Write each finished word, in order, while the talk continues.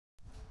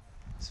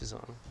This is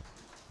on.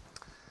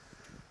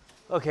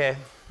 Okay.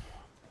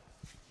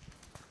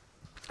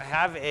 I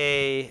have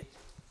a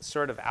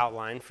sort of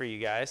outline for you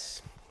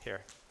guys.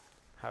 Here.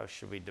 How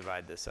should we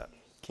divide this up?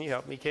 Can you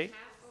help me, Kate?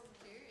 Half over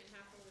here and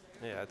half over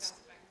there. Yeah, that's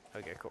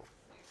okay, cool.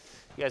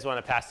 You guys want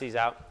to pass these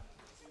out?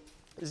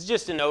 This is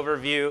just an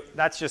overview.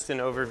 That's just an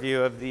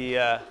overview of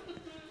the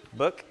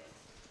book.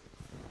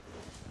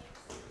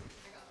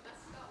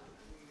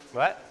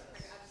 What?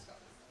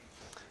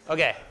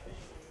 Okay.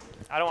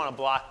 I don't want to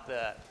block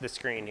the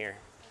screen here.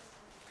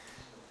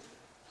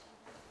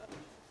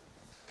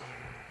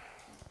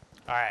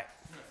 All right.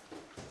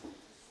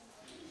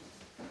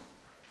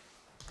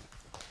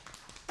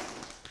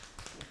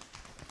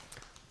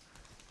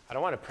 I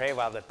don't want to pray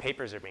while the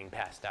papers are being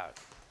passed out.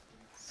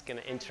 It's going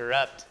to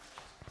interrupt.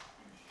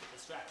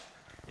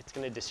 It's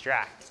going to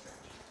distract.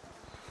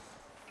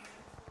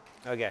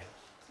 Okay.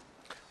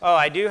 Oh,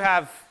 I do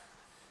have...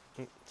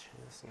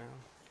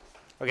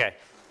 Okay,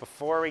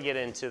 before we get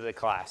into the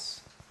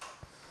class,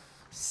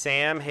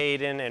 Sam,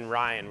 Hayden, and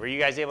Ryan, were you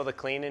guys able to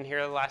clean in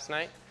here last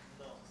night?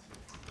 No.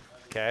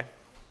 Okay.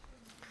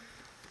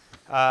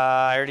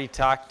 I already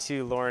talked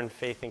to Lauren,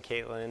 Faith, and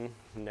Caitlin.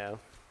 No.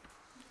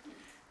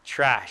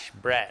 Trash,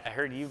 Brett. I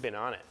heard you've been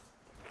on it.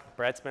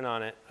 Brett's been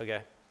on it.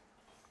 Okay.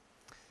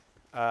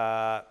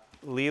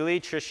 Lily,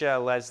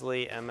 Trisha,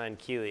 Leslie, Emma, and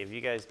Keely. Have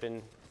you guys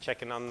been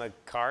checking on the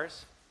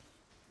cars?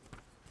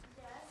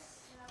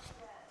 Yes, not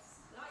yes.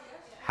 Not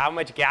yet. How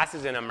much gas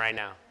is in them right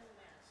now?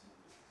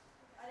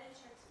 I didn't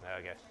check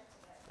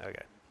today.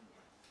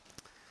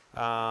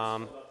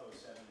 Okay.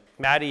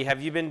 Maddie,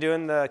 have you been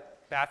doing the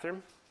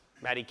bathroom?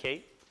 Maddie,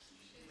 Kate?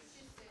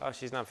 Oh,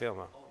 she's not feeling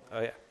well.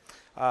 Oh,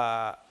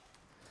 yeah.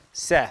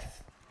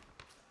 Seth,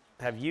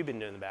 have you been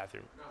doing the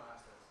bathroom? No,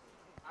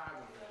 I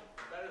haven't.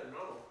 Better than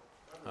normal.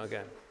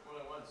 Okay.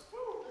 Only once.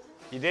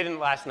 You didn't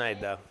last night,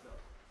 though.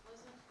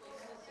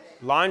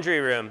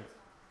 Laundry room,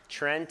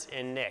 Trent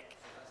and Nick.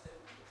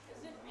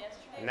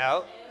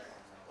 No?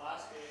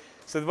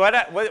 So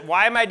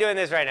why am I doing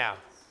this right now?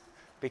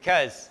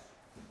 Because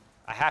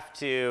I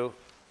feel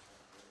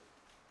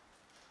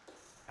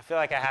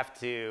like I have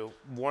to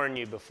warn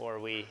you before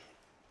we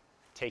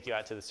take you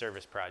out to the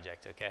service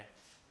project, okay?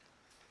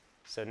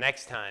 So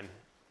next time,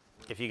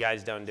 if you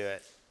guys don't do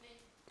it,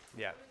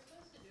 yeah.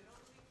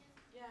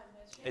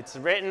 It's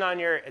written on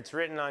your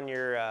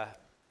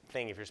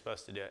thing if you're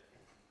supposed to do it.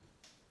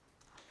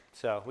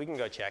 So we can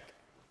go check.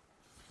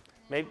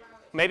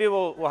 Maybe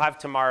we'll have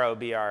tomorrow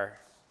be our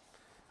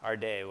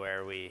day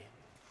where we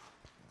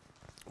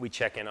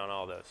check in on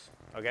all those.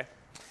 Okay?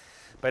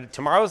 But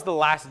tomorrow's the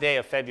last day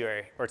of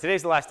February, or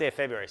today's the last day of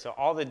February, so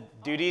all the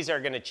duties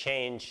are going to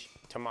change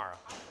tomorrow.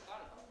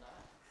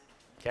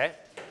 Okay?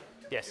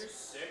 Yes. If you're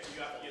sick,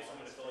 you have to get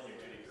someone to fill in your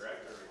duty,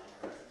 correct?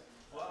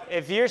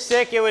 If you're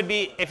sick,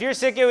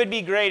 it would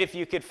be great if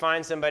you could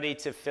find somebody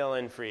to fill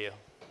in for you.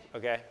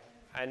 Okay?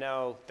 I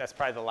know that's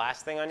probably the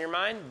last thing on your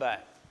mind,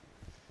 but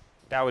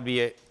that would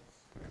be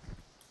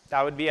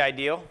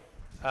ideal.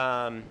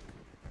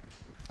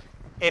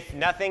 If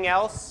nothing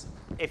else,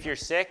 if you're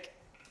sick,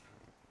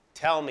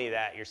 tell me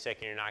that you're sick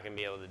and you're not going to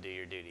be able to do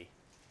your duty.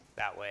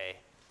 That way,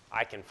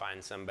 I can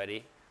find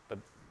somebody.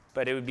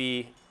 But it would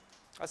be,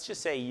 let's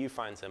just say you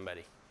find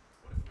somebody.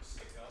 What if we're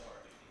sick of our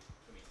duty?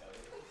 Can we tell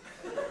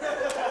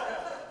you?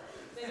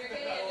 Then you're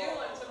getting a new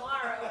one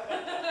tomorrow.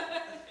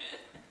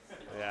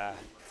 Yeah.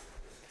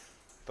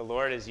 The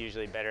Lord is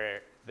usually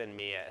better than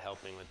me at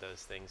helping with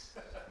those things.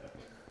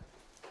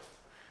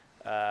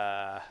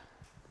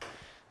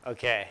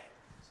 Okay.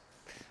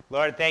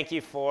 Lord, thank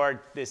you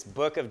for this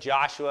book of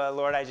Joshua.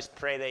 Lord, I just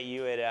pray that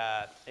you would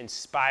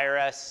inspire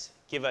us,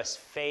 give us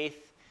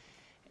faith,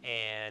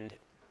 and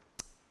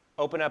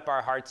open up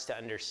our hearts to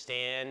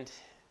understand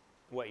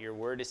what your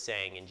word is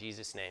saying. In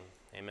Jesus' name,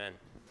 amen.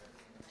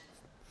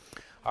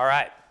 All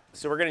right,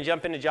 so we're going to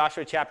jump into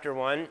Joshua chapter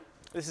 1.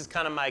 This is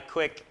kind of my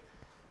quick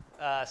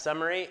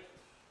summary.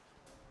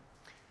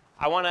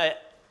 I want to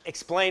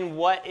explain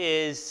what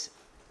is,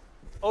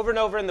 over and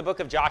over in the book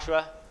of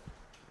Joshua,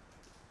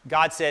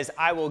 God says,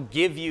 I will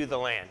give you the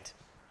land.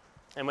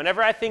 And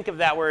whenever I think of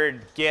that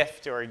word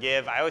gift or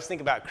give, I always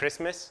think about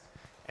Christmas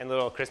and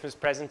little Christmas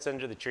presents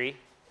under the tree.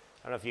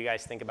 I don't know if you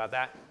guys think about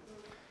that.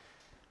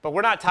 But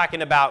we're not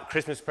talking about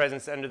Christmas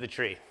presents under the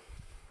tree.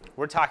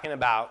 We're talking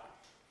about,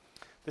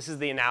 this is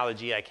the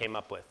analogy I came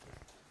up with.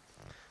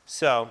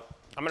 So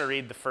I'm going to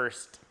read the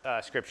first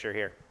scripture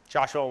here.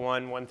 Joshua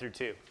 1 through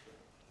 2.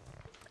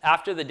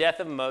 After the death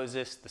of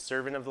Moses, the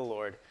servant of the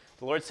Lord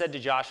said to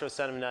Joshua,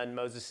 son of Nun,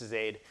 Moses'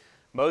 aide,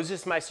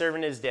 Moses, my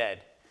servant, is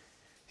dead.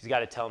 He's got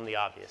to tell him the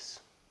obvious.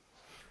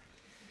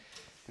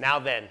 Now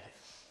then,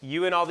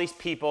 you and all these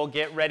people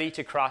get ready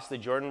to cross the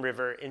Jordan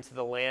River into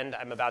the land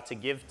I'm about to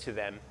give to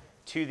them,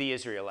 to the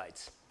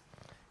Israelites.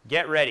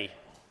 Get ready.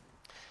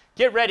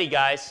 Get ready,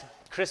 guys.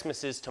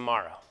 Christmas is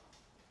tomorrow.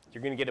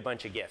 You're going to get a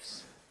bunch of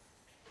gifts.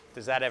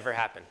 Does that ever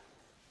happen?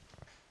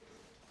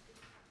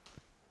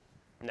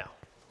 No.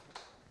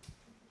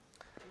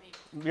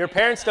 Your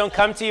parents don't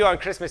come to you on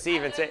Christmas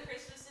Eve and say...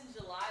 Christmas in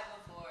July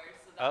before,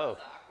 so that Oh. was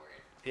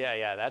awkward.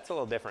 Yeah, that's a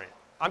little different.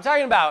 I'm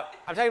talking about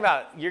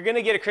you're going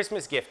to get a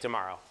Christmas gift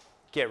tomorrow.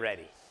 Get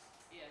ready.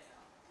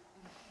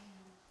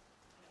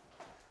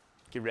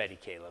 Get ready,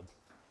 Caleb.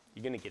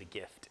 You're going to get a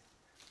gift.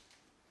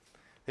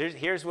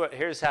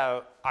 Here's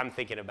how I'm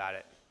thinking about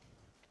it.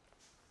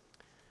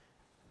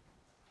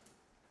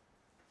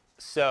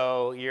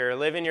 So you're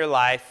living your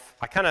life.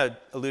 I kind of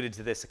alluded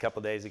to this a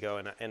couple days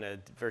ago in a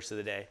verse of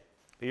the day.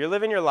 But you're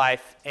living your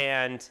life,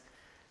 and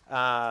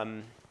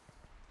I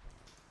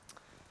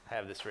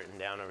have this written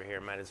down over here.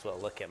 Might as well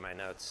look at my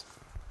notes.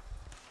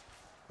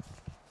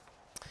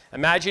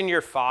 Imagine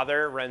your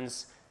father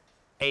runs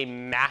a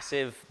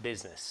massive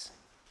business,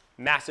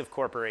 massive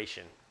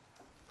corporation.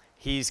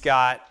 He's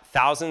got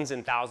thousands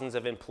and thousands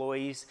of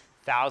employees,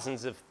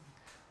 thousands of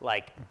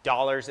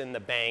dollars in the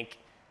bank,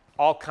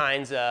 all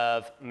kinds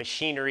of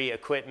machinery,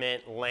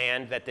 equipment,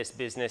 land that this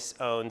business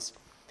owns.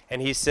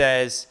 And he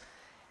says,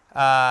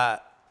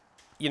 over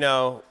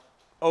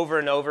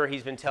and over,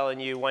 he's been telling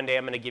you, one day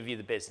I'm going to give you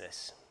the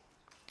business.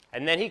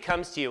 And then he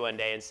comes to you one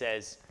day and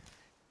says,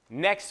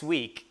 next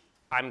week,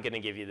 I'm going to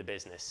give you the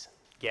business.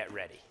 Get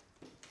ready.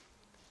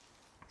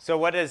 So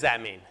what does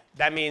that mean?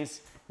 That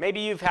means maybe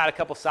you've had a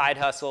couple side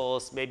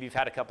hustles. Maybe you've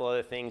had a couple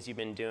other things you've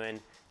been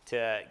doing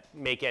to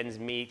make ends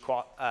meet,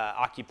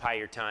 occupy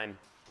your time.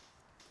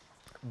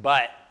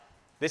 But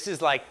this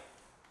is like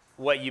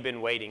what you've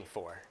been waiting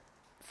for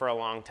a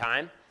long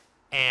time.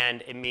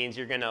 And it means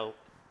you're going to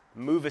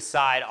move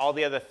aside all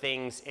the other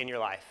things in your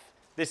life.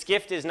 This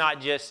gift is not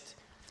just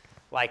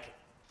like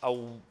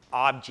an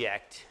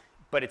object,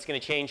 but it's going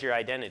to change your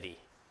identity.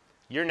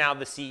 You're now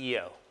the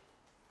CEO,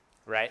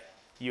 right?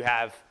 You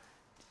have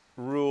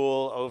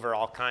rule over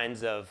all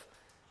kinds of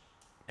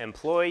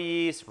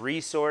employees,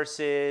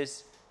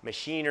 resources,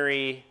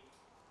 machinery.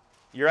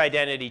 Your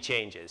identity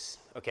changes,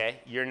 okay?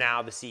 You're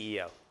now the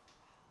CEO.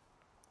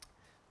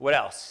 What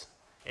else?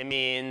 It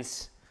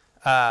means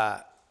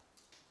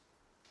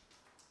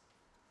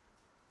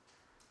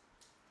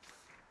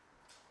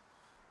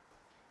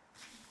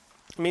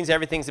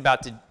everything's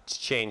about to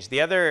change.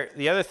 The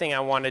other thing I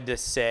wanted to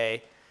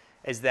say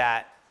is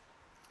that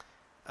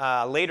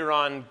later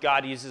on,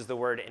 God uses the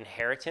word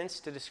inheritance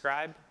to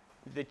describe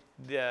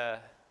the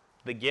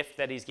gift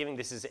that he's giving.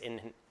 This is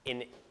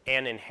an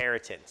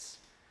inheritance.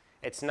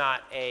 It's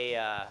not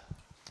a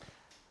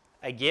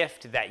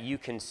gift that you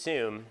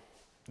consume,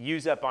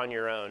 use up on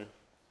your own,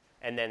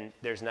 and then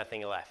there's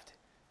nothing left.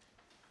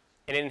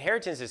 An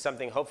inheritance is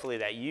something, hopefully,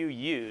 that you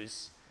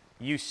use,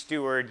 you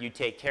steward, you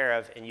take care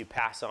of, and you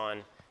pass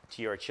on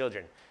to your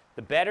children.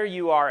 The better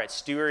you are at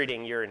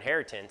stewarding your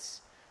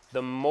inheritance,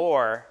 the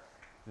more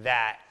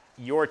that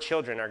your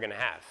children are going to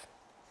have.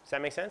 Does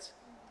that make sense?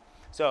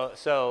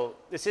 So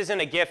this isn't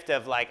a gift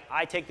of like,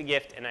 I take the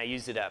gift and I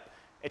use it up.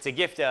 It's a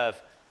gift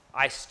of,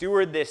 I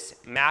steward this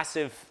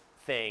massive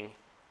thing,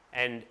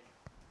 and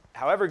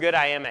however good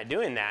I am at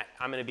doing that,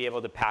 I'm going to be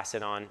able to pass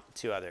it on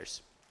to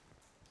others.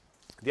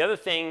 The other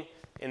thing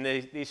in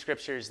these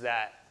scriptures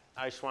that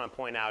I just want to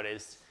point out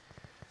is,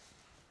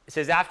 it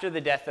says, after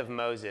the death of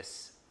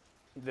Moses,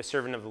 the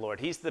servant of the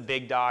Lord, he's the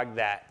big dog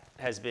that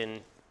has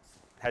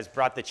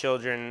brought the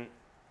children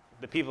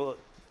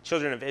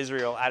of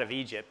Israel out of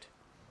Egypt.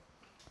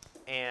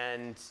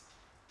 And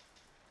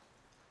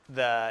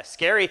the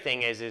scary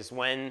thing is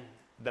when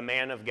the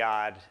man of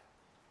God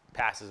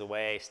passes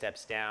away,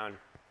 steps down,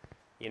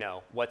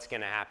 what's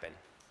going to happen?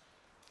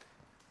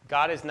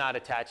 God is not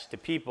attached to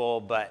people,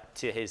 but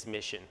to his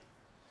mission.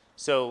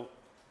 So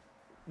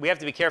we have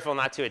to be careful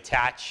not to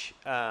attach,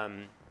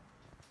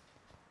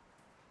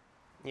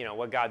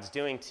 what God's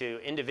doing to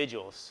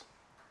individuals.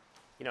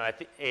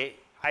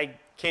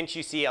 Can't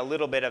you see a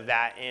little bit of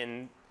that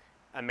in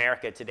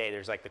America today?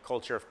 There's like the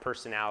culture of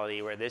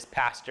personality where this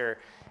pastor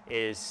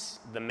is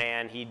the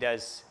man, he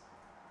does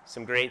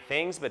some great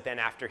things, but then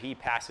after he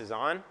passes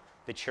on,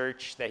 the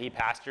church that he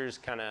pastors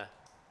kind of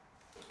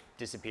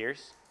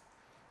disappears.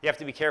 You have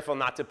to be careful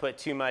not to put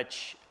too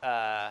much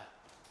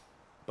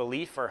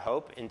belief or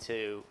hope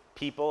into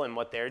people and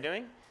what they're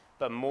doing,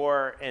 but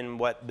more in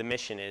what the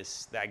mission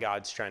is that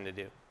God's trying to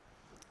do.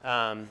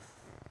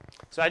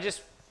 So I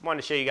just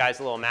wanted to show you guys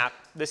a little map.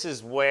 This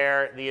is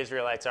where the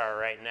Israelites are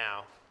right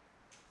now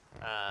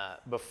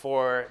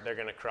before they're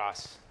going to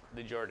cross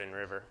the Jordan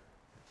River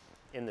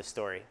in the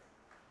story.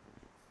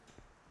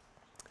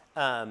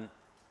 So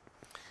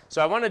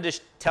I wanted to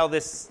tell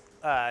this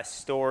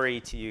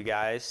story to you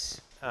guys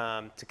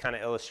to kind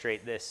of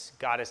illustrate this.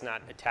 God is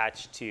not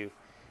attached to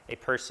a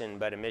person,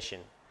 but a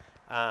mission.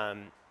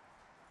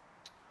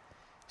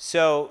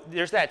 So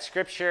there's that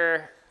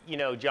scripture,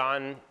 in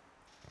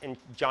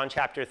John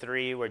chapter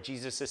 3, where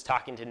Jesus is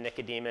talking to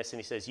Nicodemus,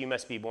 and he says, you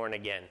must be born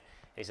again. And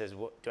he says,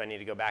 do I need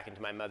to go back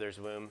into my mother's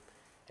womb?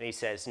 And he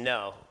says,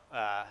 no,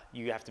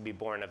 you have to be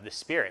born of the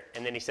Spirit.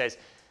 And then he says,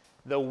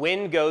 the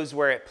wind goes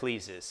where it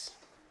pleases.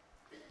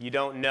 You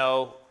don't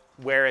know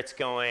where it's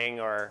going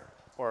or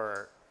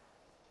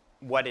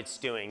what it's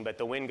doing, but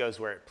the wind goes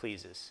where it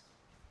pleases.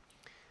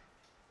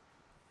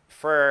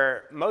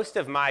 For most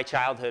of my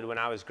childhood when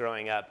I was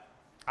growing up,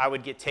 I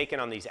would get taken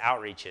on these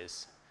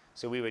outreaches.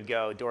 So we would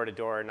go door to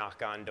door,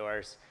 knock on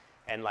doors,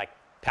 And like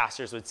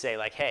pastors would say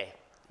like, hey,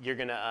 you're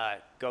going to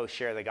go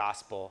share the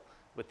gospel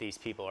with these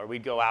people. Or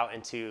we'd go out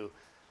into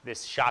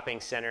this shopping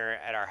center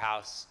at our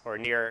house or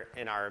near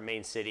in our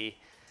main city.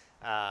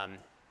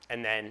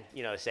 And then,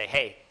 say,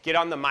 hey, get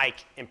on the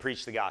mic and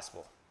preach the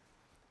gospel.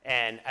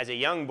 And as a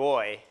young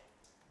boy,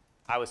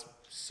 I was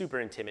super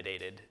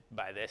intimidated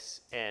by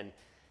this. And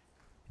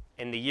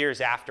in the years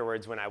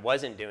afterwards, when I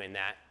wasn't doing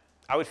that,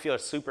 I would feel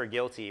super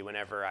guilty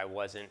whenever I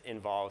wasn't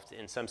involved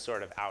in some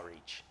sort of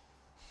outreach.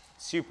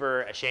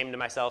 Super ashamed of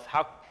myself.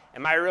 How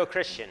am I a real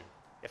Christian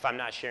if I'm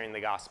not sharing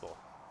the gospel?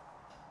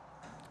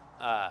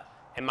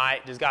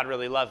 Does God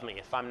really love me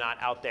if I'm not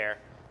out there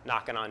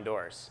knocking on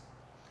doors?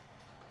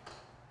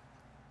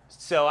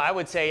 So I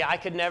would say I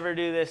could never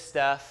do this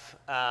stuff.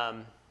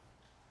 And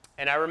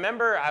I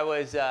remember I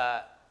was,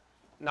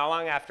 not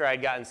long after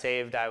I'd gotten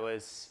saved, I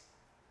was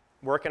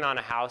working on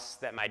a house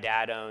that my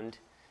dad owned.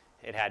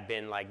 It had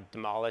been like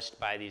demolished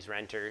by these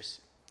renters.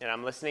 And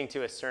I'm listening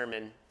to a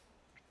sermon,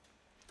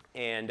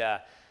 and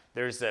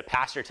there's a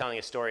pastor telling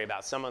a story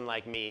about someone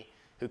like me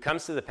who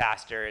comes to the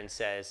pastor and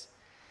says,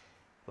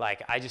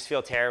 like, I just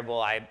feel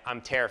terrible.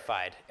 I'm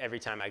terrified every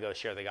time I go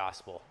share the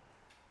gospel.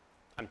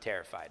 I'm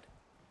terrified.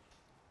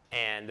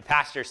 And the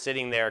pastor's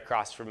sitting there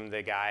across from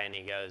the guy, and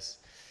he goes,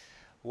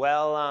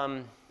 well,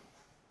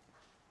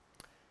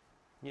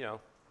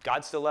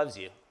 God still loves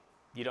you.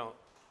 You don't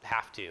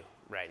have to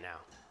right now.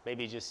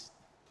 Maybe just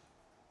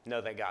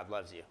know that God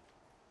loves you.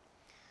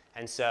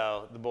 And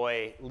so the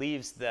boy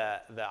leaves the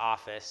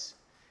office,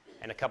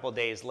 and a couple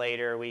days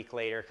later, a week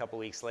later, a couple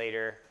weeks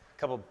later, a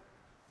couple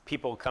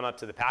people come up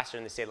to the pastor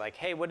and they say, like,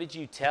 hey, what did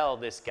you tell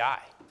this guy?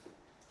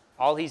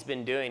 All he's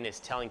been doing is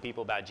telling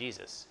people about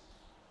Jesus.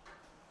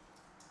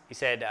 He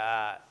said,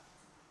 I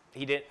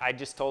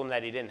just told him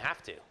that he didn't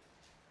have to,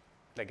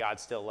 that God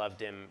still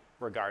loved him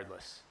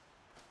regardless.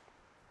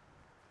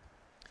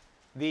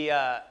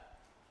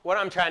 What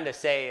I'm trying to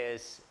say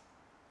is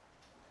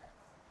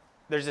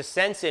there's a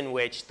sense in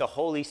which the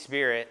Holy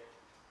Spirit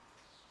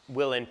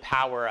will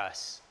empower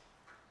us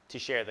to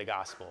share the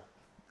gospel.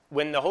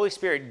 When the Holy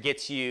Spirit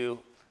gets you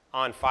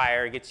on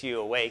fire, gets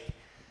you awake,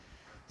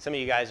 some of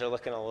you guys are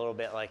looking a little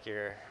bit like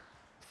you're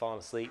falling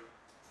asleep,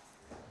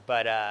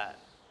 but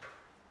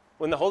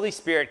when the Holy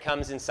Spirit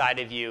comes inside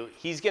of you,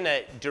 he's going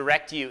to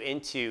direct you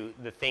into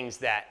the things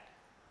that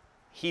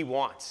he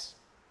wants.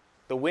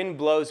 The wind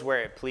blows where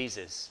it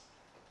pleases.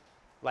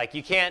 Like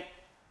you can't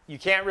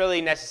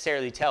really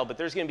necessarily tell, but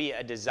there's going to be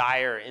a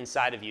desire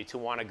inside of you to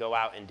want to go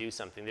out and do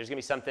something. There's going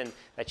to be something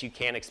that you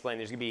can't explain.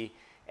 There's going to be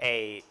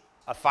a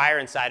fire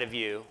inside of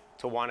you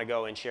to want to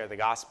go and share the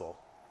gospel.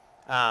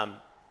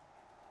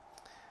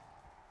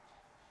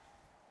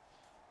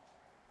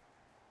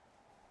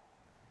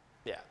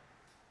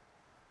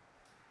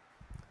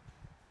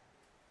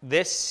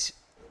 This,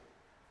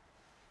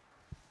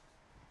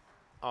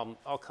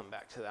 I'll come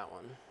back to that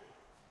one.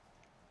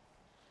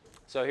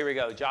 So here we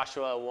go,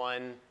 Joshua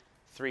 1,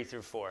 3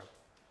 through 4.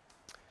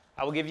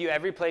 I will give you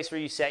every place where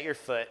you set your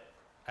foot,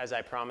 as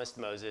I promised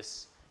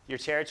Moses. Your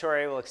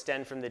territory will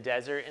extend from the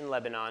desert in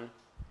Lebanon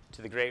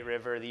to the great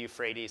river, the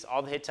Euphrates,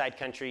 all the Hittite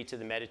country to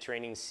the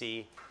Mediterranean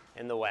Sea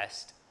in the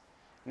west.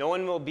 No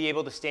one will be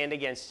able to stand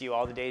against you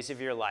all the days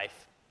of your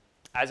life.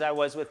 As I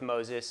was with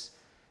Moses,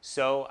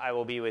 so I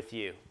will be with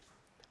you.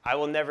 I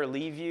will never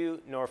leave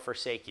you nor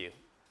forsake you.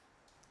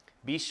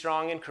 Be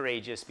strong and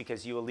courageous,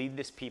 because you will lead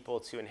this people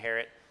to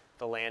inherit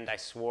the land I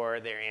swore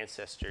their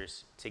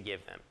ancestors to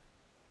give them.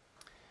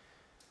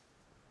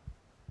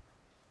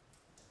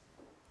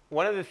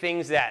 One of the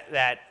things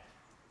that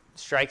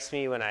strikes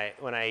me when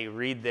I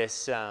read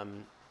this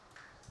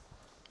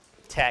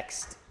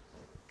text,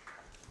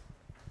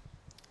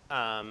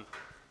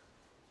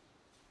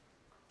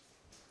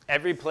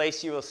 every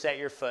place you will set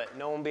your foot,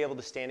 no one will be able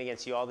to stand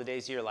against you all the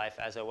days of your life.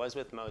 As I was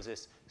with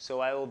Moses,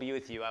 so I will be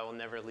with you. I will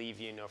never leave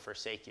you nor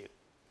forsake you.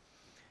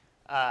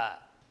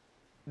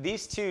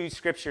 These two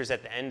scriptures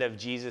at the end of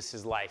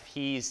Jesus' life,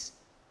 he's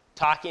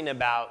talking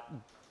about,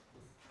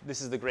 this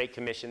is the Great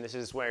Commission. This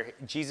is where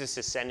Jesus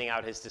is sending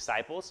out his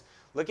disciples.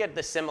 Look at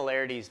the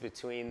similarities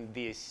between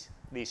these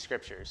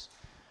scriptures.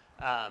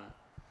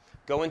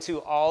 Go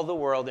into all the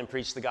world and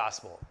preach the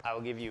gospel. I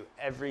will give you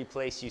every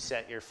place you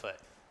set your foot.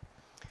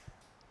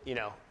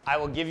 I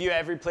will give you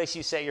every place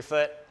you set your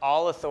foot.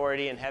 All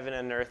authority in heaven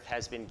and earth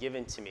has been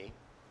given to me.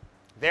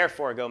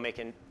 Therefore, go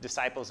making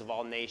disciples of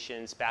all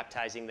nations,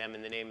 baptizing them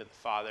in the name of the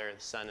Father,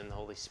 the Son, and the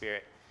Holy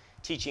Spirit,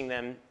 teaching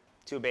them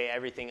to obey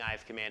everything I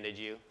have commanded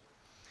you.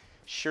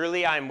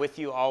 Surely I am with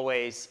you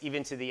always,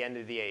 even to the end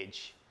of the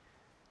age.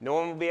 No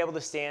one will be able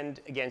to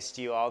stand against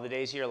you all the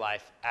days of your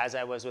life. As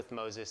I was with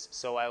Moses,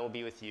 so I will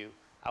be with you.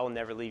 I will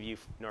never leave you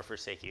nor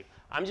forsake you.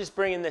 I'm just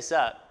bringing this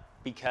up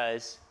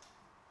because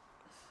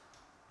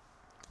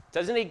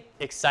doesn't it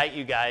excite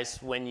you guys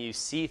when you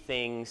see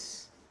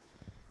things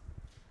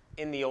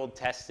in the Old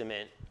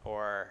Testament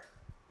or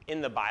in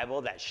the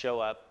Bible that show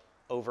up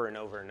over and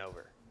over and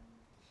over?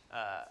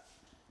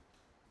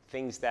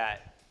 Things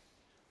that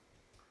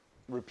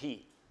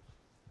repeat,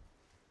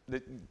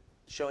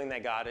 showing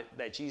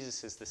that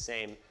Jesus is the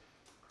same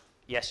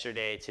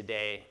yesterday,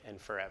 today, and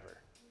forever.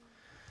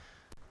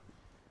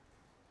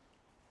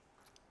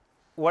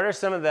 What are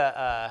some of the,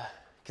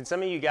 can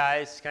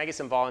I get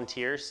some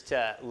volunteers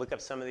to look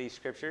up some of these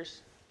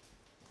scriptures?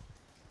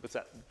 What's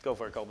up? Go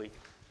for it, Colby.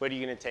 What are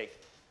you going to take?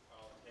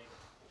 I'll take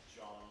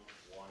John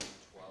 1:12.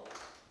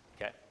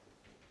 Okay.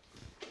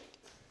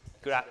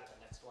 Good. The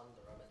next one,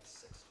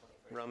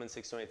 the Romans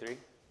 6:23. Romans 6:23.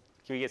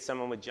 Can we get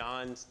someone with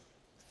John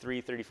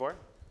 3:34?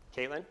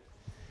 Caitlin?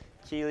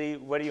 Keely,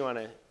 what do you want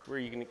to, where are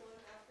you going to?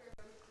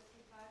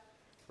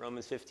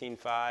 Romans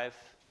 15:5.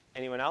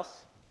 Anyone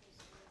else?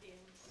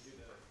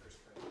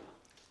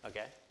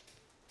 Okay.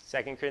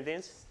 2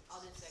 Corinthians? I'll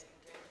do 2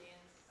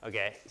 Corinthians.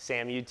 Okay.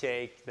 Sam, you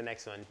take the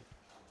next one.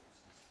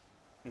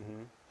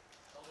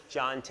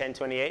 John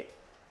 10:28.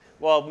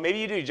 Well, maybe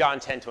you do John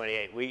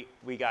 10:28.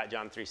 We got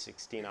John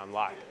 3:16 on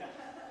lock.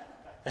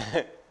 I'll get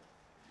 13.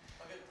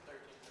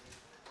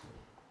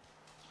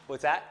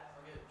 What's that?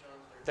 I'll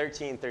get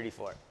John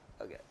 13:34.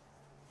 Okay.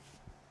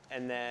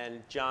 And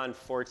then John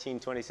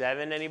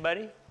 14:27.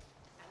 Anybody?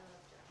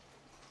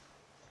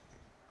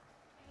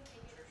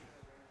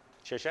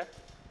 Trisha?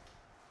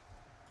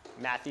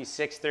 Matthew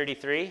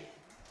 6:33.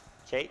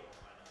 Kate?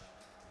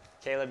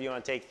 Caleb, you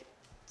want to take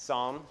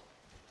Psalm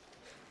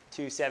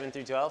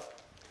 2:7-12?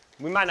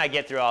 We might not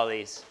get through all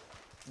these,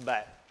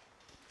 but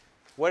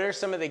what are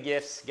some of the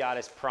gifts God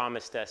has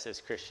promised us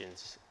as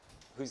Christians?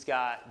 Who's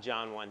got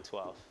John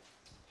 1:12?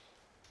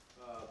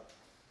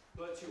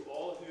 But to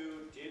all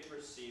who did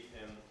receive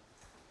him,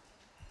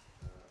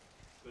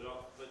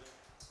 but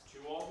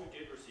to all who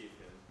did receive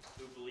him,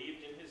 who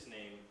believed in his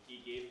name, he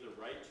gave the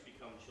right to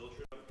become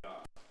children of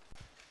God.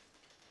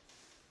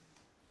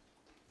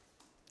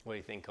 What do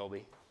you think,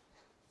 Colby?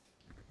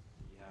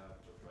 We have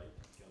the right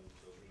to become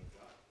children of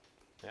God.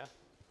 Yeah.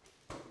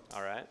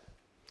 All right.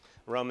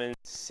 Romans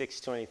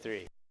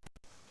 6:23.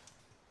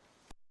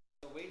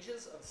 The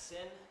wages of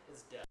sin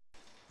is death,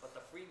 but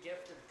the free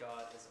gift of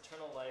God is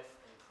eternal life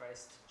in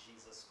Christ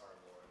Jesus our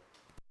Lord.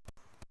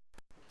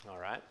 All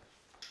right.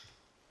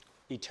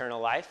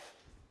 Eternal life.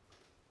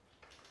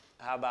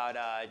 How about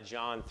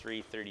John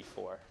 3:34?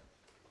 For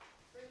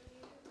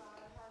he who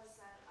God has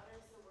sent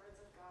utters the words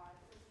of God,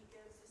 for he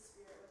gives the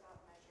Spirit without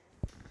measure.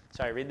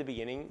 Sorry, read the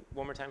beginning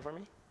one more time for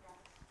me. Yeah.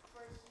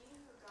 For he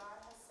who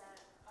God has sent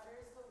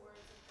utters the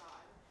words of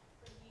God,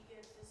 for he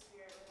gives the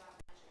Spirit without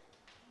measure.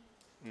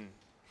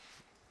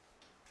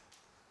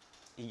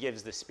 He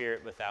gives the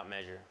Spirit without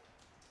measure.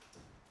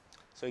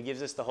 So he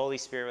gives us the Holy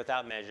Spirit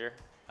without measure.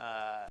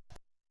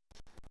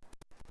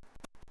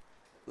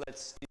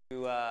 Let's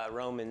do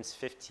Romans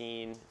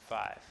 15:5.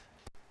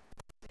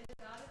 May the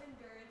God of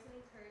endurance and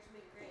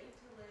encouragement grant you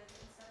to live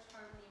in such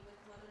harmony with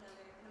one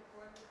another in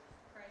accord with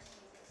Christ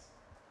Jesus.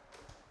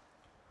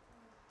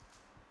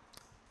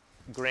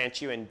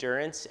 Grant you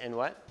endurance and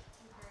what?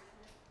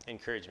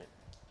 Encouragement. Encouragement.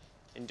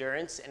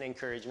 Endurance and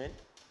encouragement.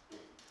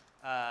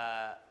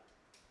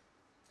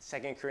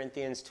 2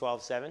 Corinthians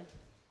 12:7.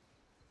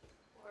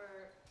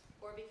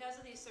 Or because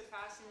of these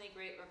surpassingly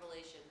great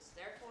revelations,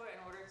 therefore, in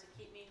order to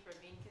keep me from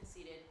being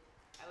conceited,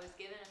 I was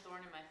given a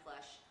thorn in my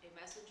flesh, a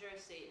messenger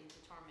of Satan to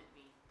torment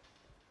me.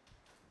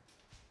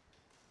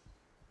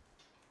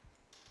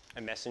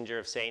 A messenger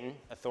of Satan,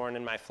 a thorn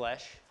in my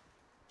flesh.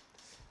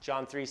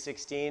 John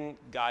 3:16,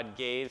 God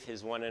gave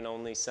his one and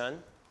only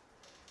Son,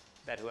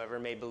 that whoever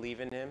may believe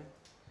in him.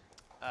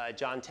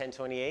 John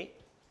 10:28.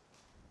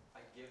 I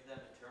give them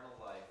eternal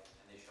life,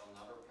 and they shall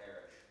never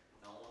perish.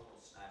 No one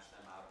will snatch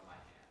them out of my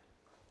hand.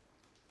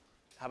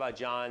 How about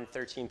John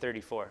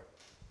 13:34?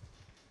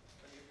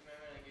 A new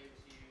commandment I gave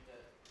to you,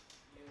 that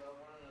you love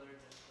one another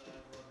just as I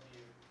have loved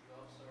you. You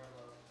also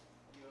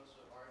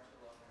are to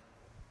love one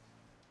another.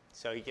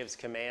 So he gives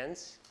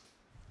commands.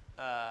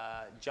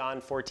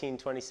 John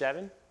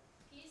 14:27.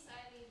 Peace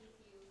I leave with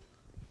you.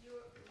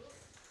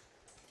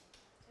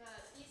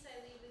 Peace I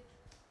leave with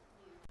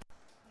you.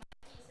 My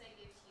peace I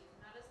give to you.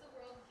 Not as the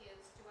world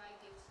gives, do I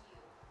give to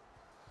you.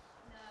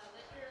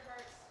 Let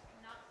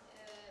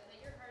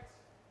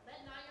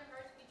not your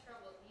hearts be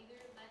troubled,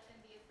 neither let them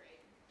be afraid.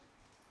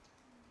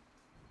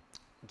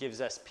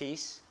 Gives us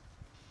peace.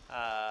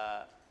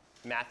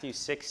 Matthew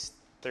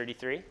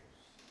 6:33.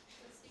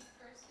 But seek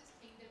first his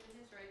kingdom and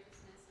his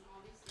righteousness, and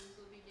all these things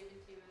will be given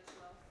to you as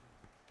well.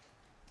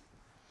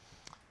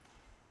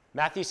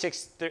 Matthew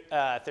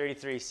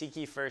 6:33. Seek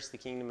ye first the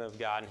kingdom of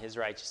God and his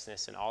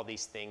righteousness, and all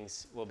these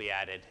things will be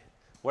added.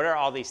 What are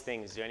all these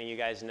things? Do any of you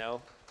guys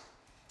know?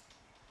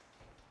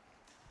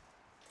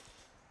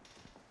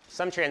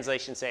 Some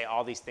translations say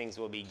all these things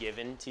will be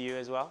given to you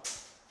as well.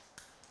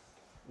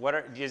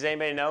 Does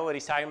anybody know what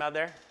he's talking about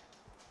there?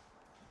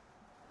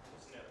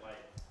 Isn't it like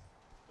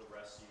the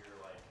rest of your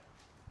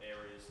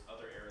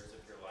other areas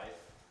of your life?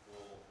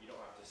 Well, you don't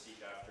have to seek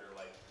after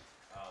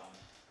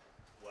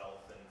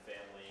wealth and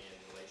family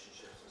and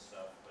relationships and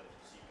stuff, but if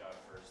you seek God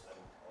first, then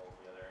all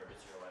the other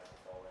areas of your life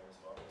will fall in as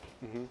well.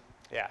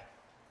 Yeah.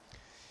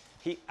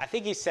 I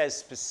think he says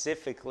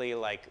specifically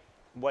like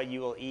what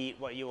you will eat,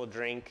 what you will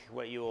drink,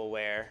 what you will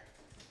wear.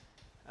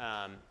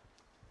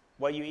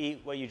 What you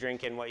eat, what you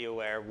drink, and what you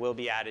wear will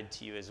be added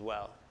to you as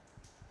well.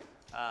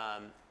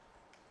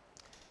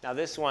 Now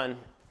this one,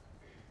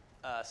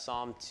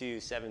 Psalm 2,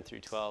 7 through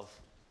 12.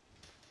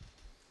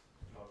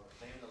 I will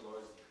proclaim the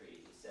Lord's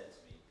decree. He said to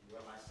me, "You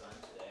are my son,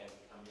 today I have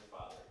become your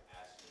father.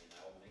 Ask me, and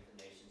I will make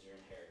the nations your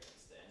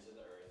inheritance, the ends of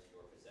the earth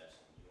your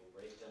possession. You will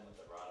break them with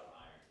a rod of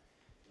iron.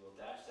 You will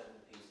dash them to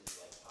pieces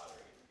like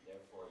pottery.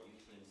 Therefore, you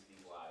kings, be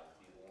wise,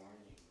 be warned,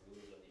 you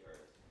rulers of the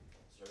earth.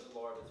 Serve the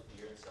Lord with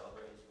fear and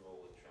celebrate his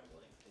rule with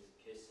trembling.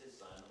 Kiss his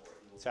son, or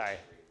he will be Sorry,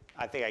 angry."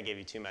 I think I gave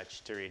you too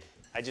much to read.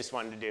 I just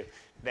wanted to do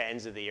the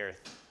ends of the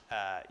earth,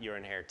 your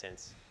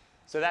inheritance.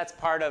 So that's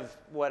part of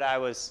what I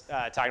was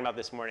talking about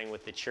this morning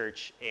with the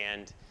church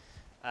and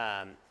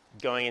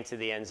going into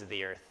the ends of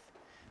the earth.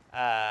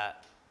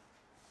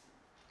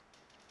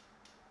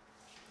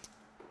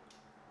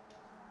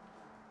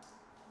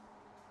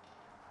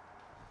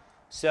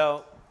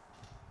 So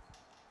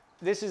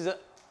this is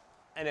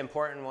an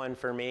important one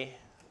for me,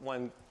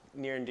 one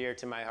near and dear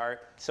to my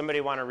heart.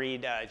 Somebody want to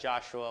read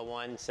Joshua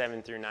 1,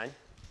 7 through 9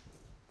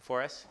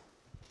 for us?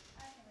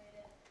 I can read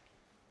it.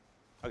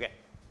 Okay.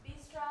 Be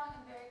strong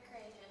and very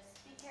courageous.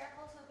 Be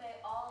careful to obey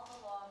all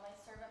the law my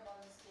servant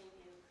Moses gave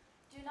you.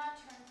 Do not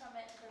turn from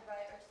it to the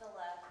right or to the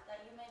left,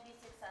 that you may be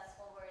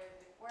successful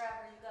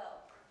wherever you go.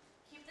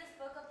 Keep this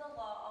book of the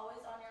law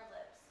always on your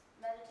lips.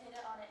 Meditate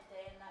on it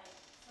day and night,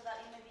 so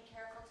that you may be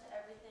careful to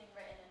everything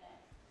written in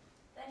it.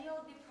 Then you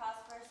will be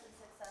prosperous and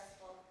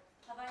successful.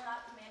 Have I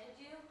not commanded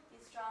you? Be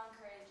strong and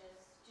courageous.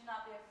 Do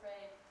not be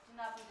afraid. Do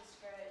not be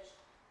discouraged.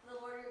 For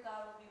the Lord your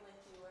God will be with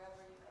you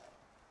wherever you go.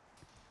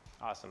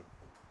 Awesome.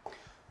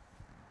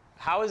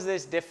 How is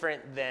this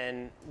different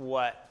than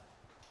what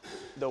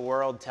the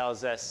world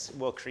tells us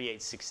will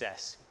create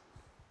success?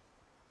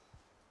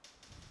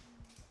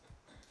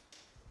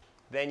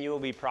 Then you will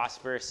be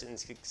prosperous and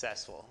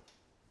successful.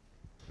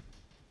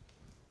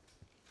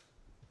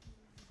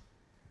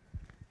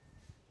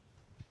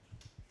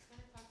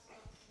 Kind of talks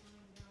about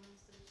slowing down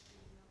instead of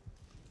speeding up.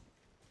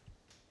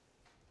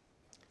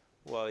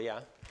 Well,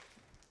 yeah.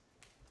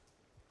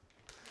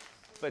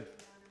 Slowing But-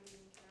 down and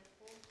being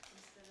careful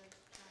instead of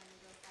trying to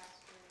go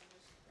faster and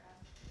just grab.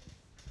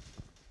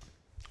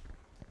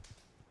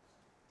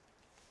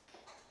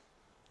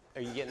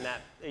 Are you getting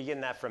that? Are you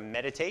getting that from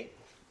meditate?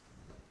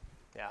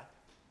 Yeah.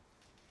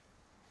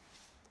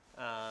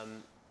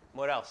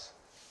 What else?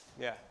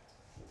 Yeah.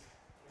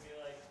 Maybe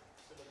like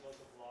for the book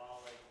of law,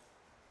 like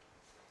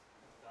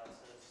God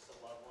says to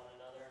love one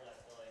another, and I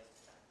feel like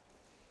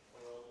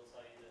the world will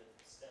tell you to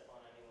step on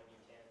anyone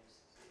you can to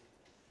succeed.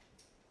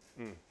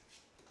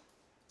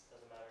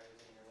 Doesn't matter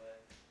who's in your way.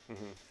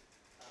 Mm-hmm.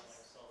 Kind of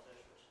like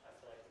selfish, which I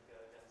feel like would go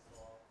against the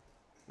law.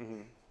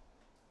 Mm-hmm.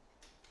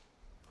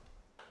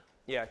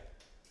 Yeah.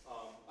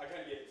 I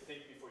kind of get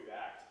think before you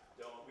act.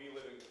 We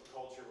live in a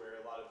culture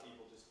where a lot of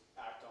people just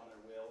act on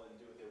their will and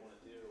do what they want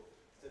to do.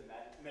 Instead of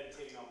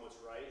meditating on what's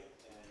right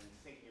and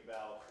thinking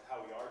about how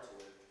we are to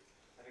live,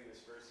 I think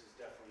this verse is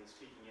definitely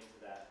speaking into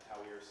that,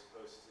 how we are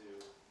supposed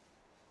to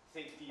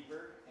think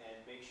deeper and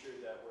make sure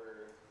that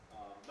we're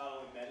not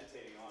only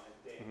meditating on it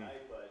day and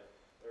night, but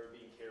that we're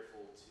being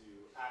careful to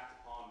act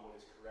upon what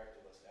is correct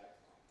of us to act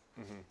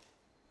upon. Mm-hmm.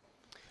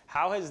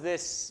 How has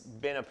this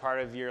been a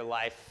part of your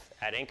life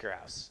at Anchor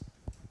House?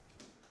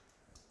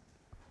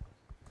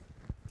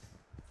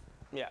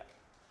 Yeah. I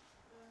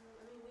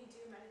mean, we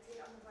do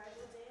meditate on the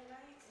Bible day and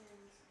night, and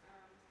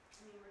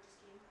we're just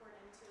getting poured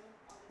into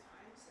all the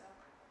time, so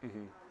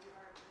Mm-hmm. we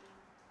are being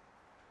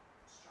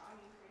strong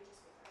and courageous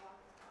with our walk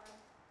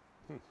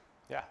with God.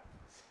 Yeah.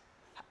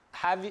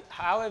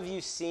 How have you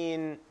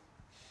seen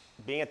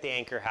being at the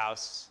Anchor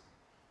House,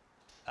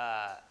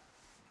 the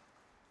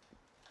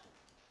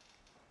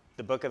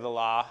book of the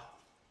law,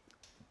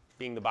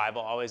 being the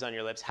Bible always on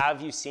your lips? How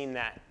have you seen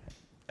that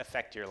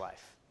affect your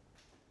life?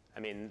 I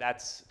mean,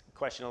 that's a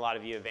question a lot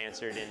of you have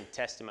answered in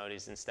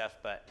testimonies and stuff,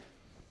 but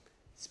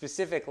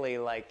specifically,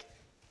 like,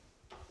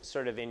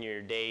 sort of in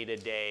your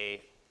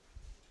day-to-day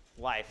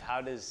life,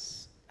 how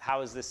has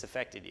this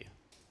affected you?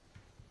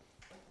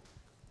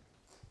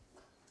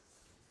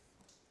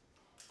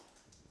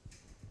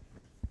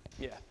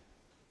 Yeah.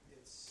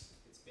 It's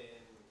been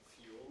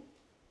fuel.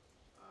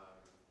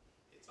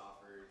 It's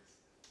offered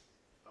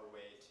a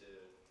way to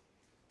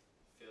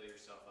fill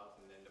yourself up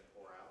and then to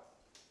pour out.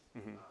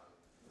 Mm-hmm.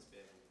 It's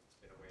been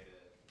a way to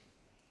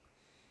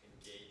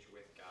engage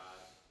with God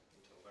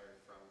and to learn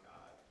from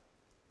God.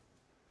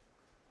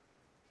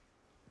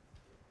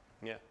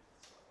 Yeah.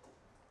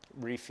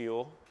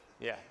 Refuel.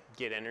 Yeah.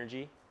 Get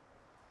energy.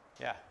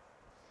 Yeah.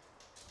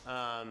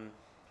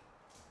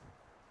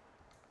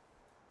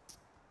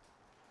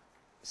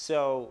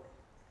 So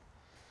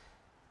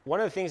one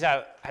of the things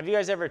have you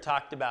guys ever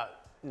talked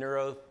about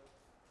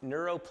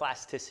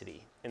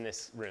neuroplasticity in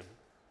this room?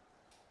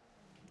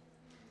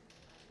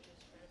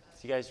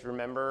 Do you guys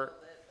remember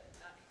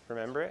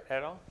it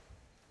at all?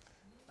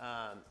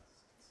 I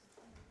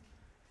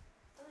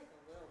feel like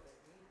a little bit.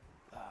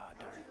 I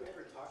don't think we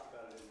ever talked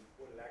about it and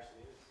what it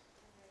actually is.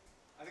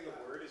 I think a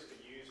word has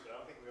been used, but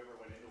I don't think we ever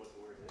went into what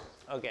the word is.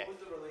 Okay. What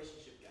was the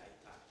relationship guy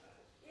talked about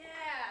it?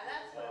 Yeah,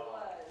 that's what it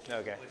was.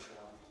 Okay. Which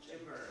one?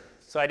 Chipper.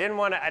 So I didn't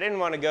want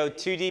to go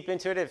too deep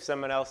into it if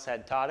someone else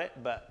had taught it,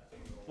 but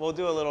we'll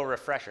do a little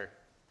refresher.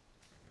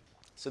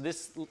 So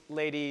this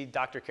lady,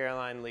 Dr.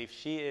 Caroline Leaf,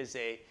 she is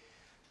a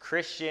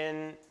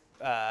Christian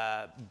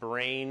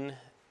brain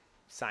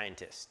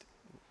scientist.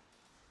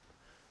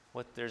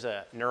 There's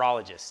a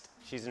neurologist.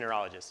 She's a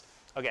neurologist.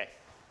 Okay,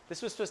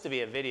 this was supposed to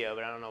be a video,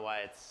 but I don't know why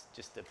it's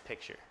just a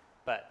picture.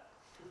 But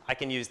I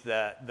can use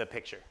the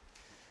picture.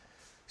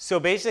 So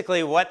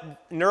basically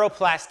what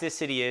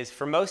neuroplasticity is,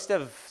 for most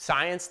of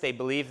science, they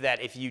believe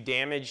that if you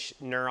damage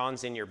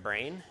neurons in your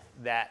brain,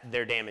 that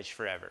they're damaged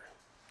forever.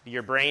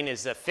 Your brain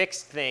is a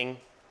fixed thing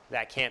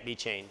that can't be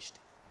changed.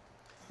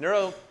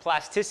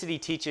 Neuroplasticity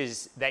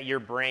teaches that your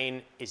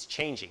brain is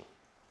changing.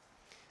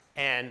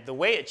 And the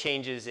way it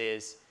changes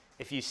is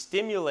if you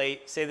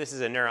stimulate, say this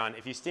is a neuron,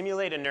 if you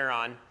stimulate a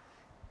neuron,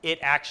 it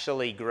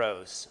actually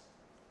grows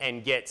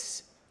and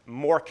gets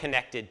more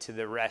connected to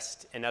the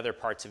rest and other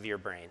parts of your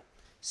brain.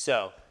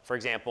 So, for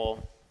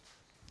example,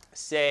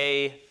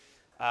 say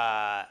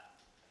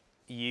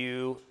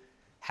you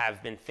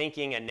have been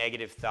thinking a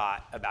negative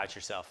thought about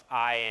yourself.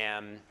 I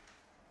am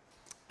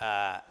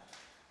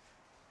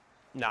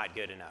not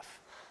good enough.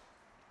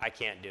 I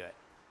can't do it,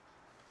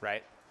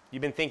 right?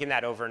 You've been thinking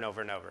that over and over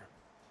and over.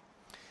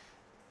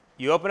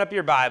 You open up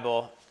your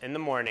Bible in the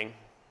morning.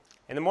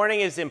 And the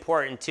morning is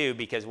important too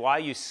because while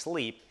you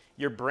sleep,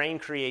 your brain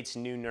creates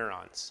new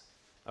neurons,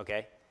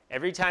 okay?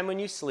 Every time when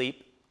you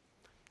sleep,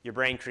 your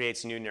brain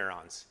creates new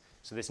neurons.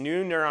 So this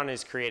new neuron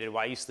is created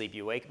while you sleep.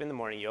 You wake up in the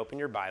morning, you open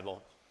your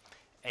Bible,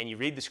 and you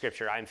read the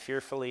scripture, I am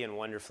fearfully and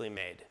wonderfully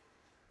made.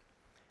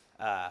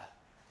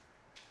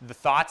 The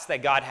thoughts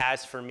that God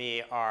has for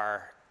me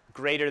are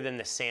greater than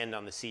the sand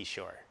on the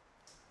seashore.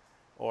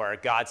 Or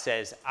God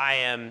says, I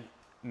am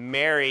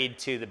married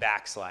to the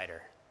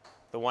backslider,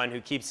 the one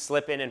who keeps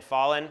slipping and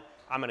falling.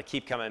 I'm going to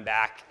keep coming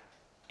back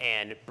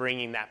and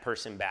bringing that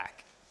person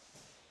back.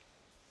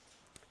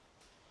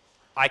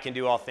 I can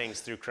do all things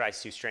through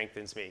Christ who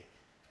strengthens me.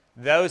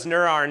 Those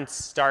neurons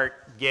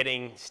start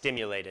getting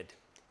stimulated.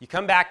 You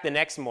come back the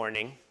next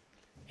morning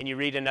and you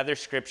read another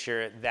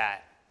scripture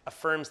that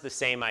affirms the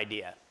same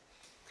idea.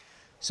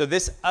 So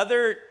this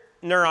other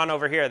neuron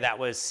over here that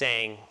was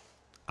saying,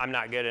 I'm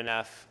not good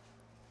enough,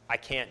 I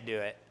can't do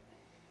it,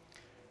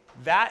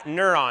 that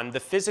neuron, the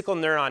physical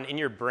neuron in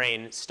your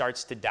brain,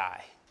 starts to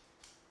die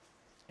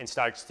and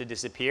starts to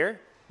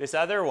disappear. This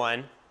other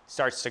one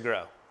starts to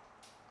grow.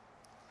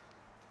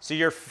 So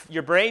your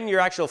brain, your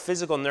actual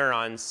physical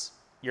neurons,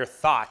 your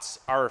thoughts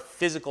are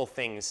physical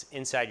things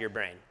inside your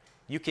brain.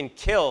 You can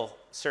kill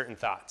certain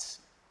thoughts.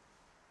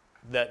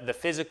 The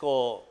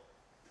physical,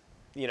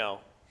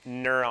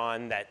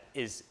 neuron that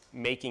is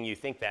making you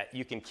think that,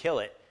 you can kill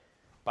it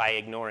by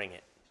ignoring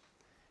it.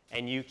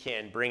 And you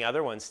can bring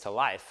other ones to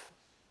life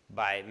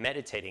by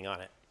meditating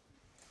on it.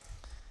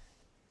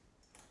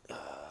 Kill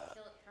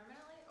it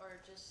permanently or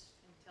just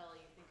until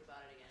you think about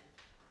it again?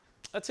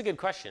 That's a good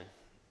question.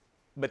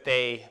 But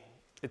they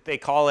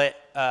call it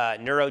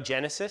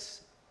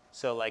neurogenesis.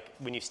 So like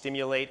when you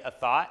stimulate a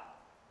thought,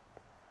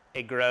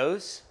 it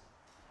grows.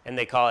 And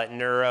they call it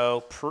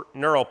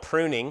neural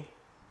pruning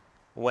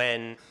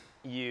when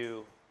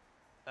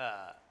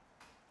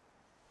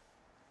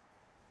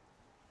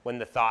when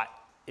the thought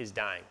is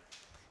dying.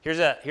 Here's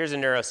a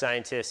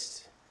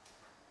neuroscientist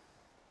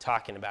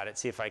talking about it.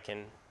 See if I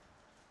can.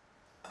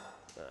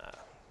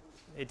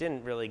 It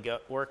didn't really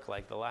work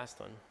like the last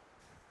one.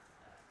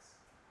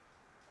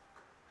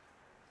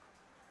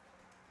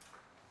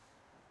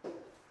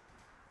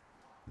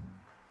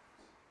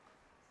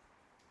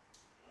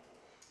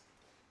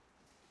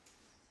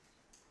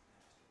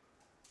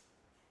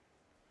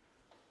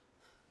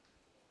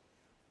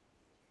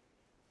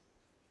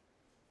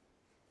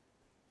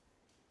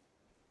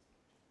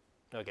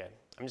 Okay,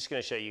 I'm just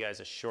going to show you guys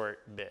a short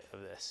bit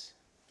of this.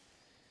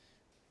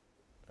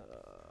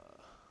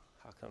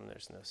 How come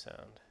there's no sound?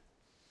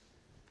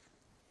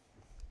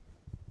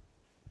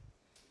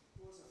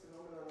 It was a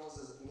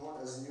phenomenon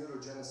known as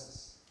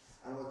neurogenesis.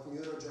 And what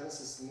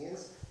neurogenesis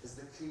means is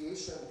the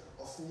creation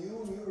of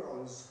new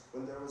neurons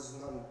when there was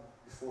none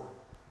before.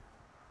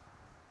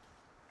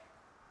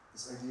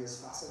 This idea is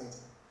fascinating.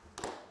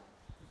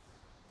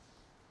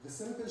 The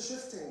simple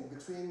shifting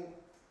between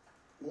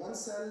one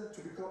cell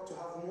to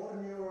have more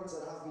neurons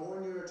and have more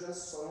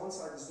neurogenesis on one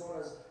side is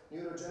known as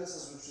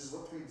neurogenesis, which is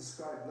what we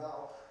describe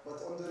now.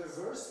 But on the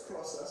reverse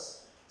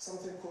process,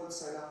 something called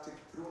synaptic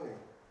pruning,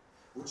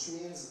 which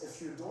means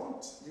if you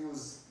don't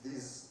use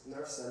these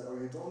nerve cells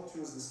or you don't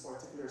use this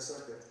particular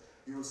circuit,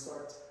 you will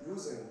start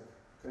losing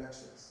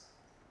connections.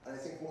 And I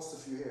think most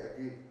of you here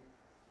agree.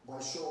 By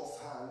show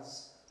of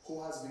hands,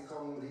 who has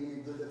become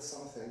really good at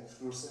something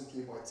through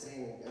simply by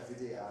training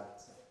every day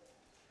at it?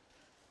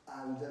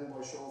 And then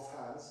by show of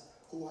hands,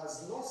 who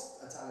has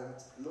lost a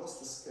talent,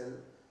 lost a skill,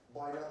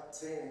 by not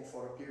training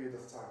for a period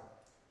of time?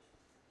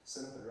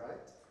 Simple,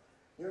 right?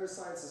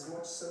 Neuroscience is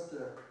much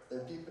simpler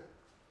than people.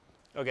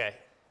 Okay.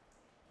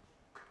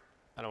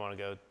 I don't want to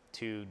go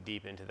too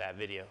deep into that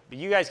video. But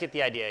you guys get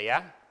the idea,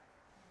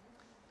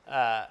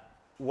 yeah?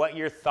 What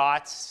your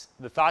thoughts,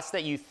 the thoughts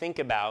that you think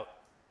about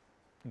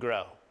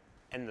grow.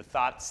 And the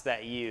thoughts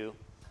that you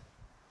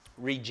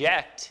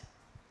reject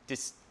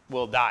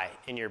will die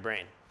in your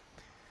brain.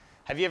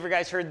 Have you ever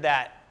guys heard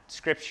that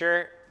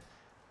scripture?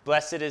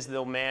 Blessed is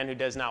the man who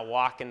does not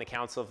walk in the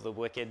counsel of the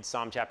wicked,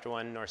 Psalm chapter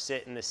 1, nor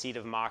sit in the seat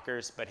of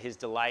mockers, but his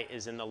delight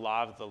is in the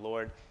law of the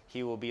Lord.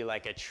 He will be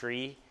like a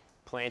tree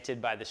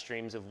planted by the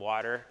streams of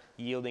water,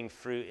 yielding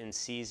fruit in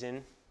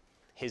season.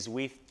 His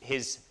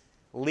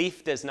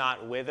leaf does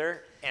not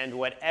wither, and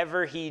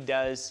whatever he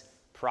does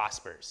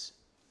prospers.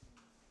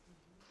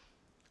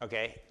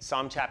 Okay,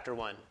 Psalm chapter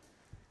 1.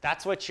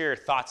 That's what your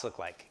thoughts look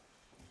like.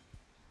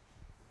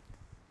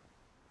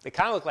 They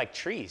kind of look like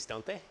trees,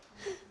 don't they?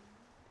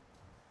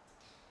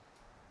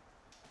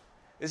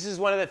 This is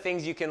one of the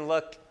things you can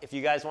look, if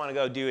you guys want to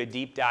go do a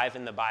deep dive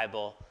in the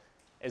Bible,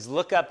 is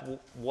look up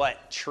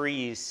what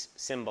trees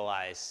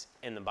symbolize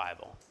in the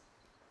Bible.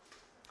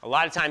 A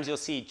lot of times you'll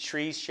see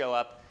trees show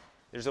up.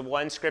 There's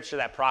one scripture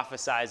that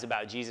prophesies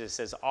about Jesus. It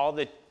says all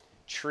the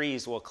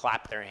trees will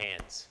clap their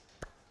hands.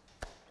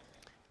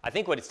 I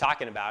think what it's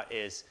talking about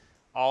is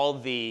all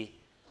the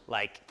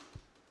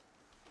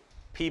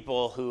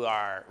people who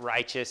are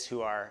righteous,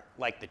 who are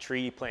like the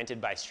tree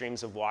planted by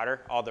streams of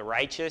water. All the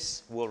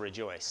righteous will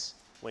rejoice.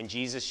 When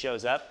Jesus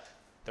shows up,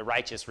 the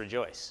righteous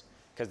rejoice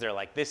because they're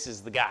like, this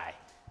is the guy.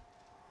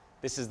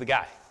 This is the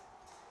guy.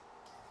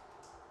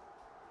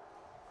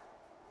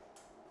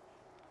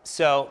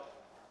 So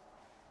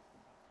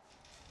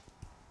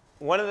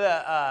one of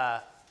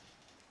the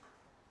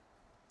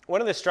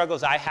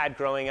struggles I had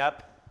growing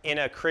up in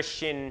a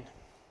Christian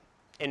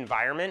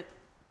environment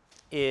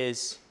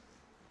is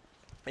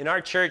in our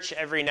church,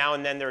 every now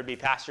and then there would be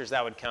pastors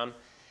that would come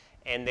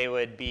and they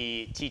would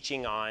be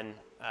teaching on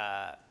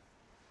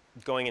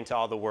going into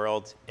all the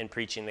world and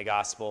preaching the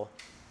gospel.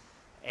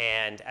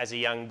 And as a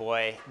young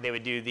boy, they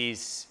would do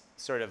these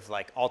sort of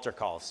like altar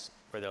calls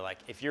where they're like,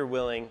 if you're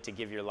willing to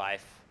give your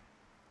life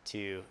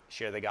to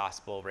share the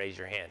gospel, raise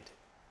your hand.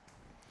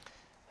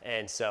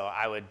 And so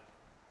I would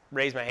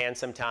raise my hand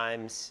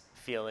sometimes,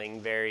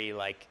 feeling very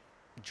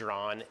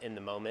drawn in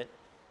the moment.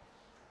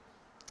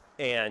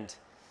 And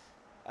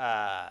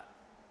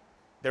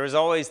there was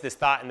always this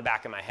thought in the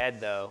back of my head,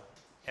 though,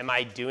 am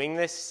I doing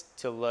this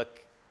to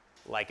look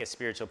like a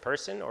spiritual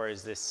person, or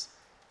is this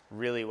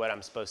really what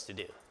I'm supposed to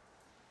do?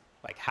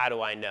 How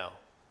do I know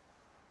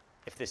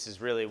if this is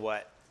really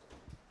what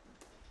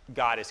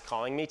God is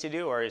calling me to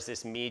do, or is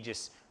this me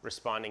just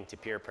responding to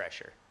peer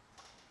pressure?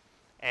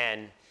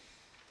 And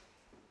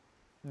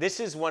this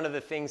is one of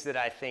the things that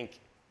I think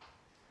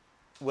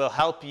will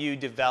help you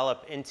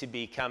develop into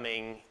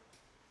becoming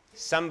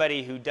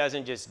somebody who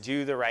doesn't just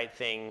do the right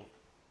thing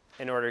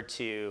in order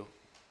to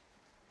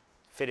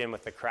fit in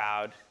with the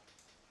crowd,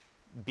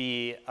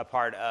 be a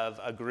part of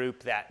a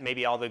group that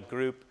maybe all the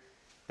group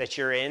that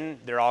you're in,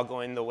 they're all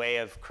going the way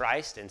of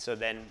Christ. And so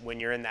then when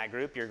you're in that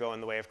group, you're going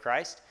the way of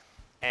Christ.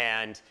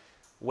 And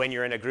when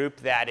you're in a group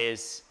that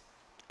is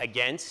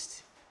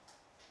against,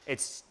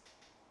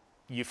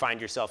 you find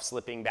yourself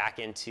slipping back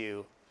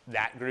into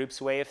that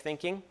group's way of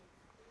thinking.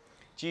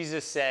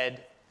 Jesus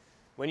said,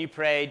 when you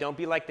pray, don't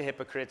be like the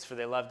hypocrites, for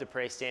they love to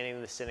pray standing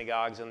in the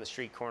synagogues on the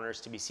street corners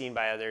to be seen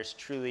by others.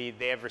 Truly,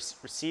 they have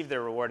received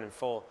their reward in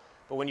full.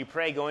 But when you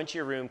pray, go into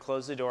your room,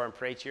 close the door, and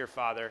pray to your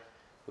Father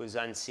who is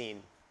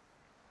unseen.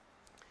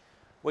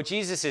 What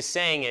Jesus is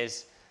saying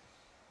is,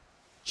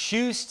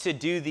 choose to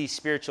do these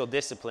spiritual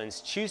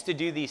disciplines. Choose to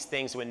do these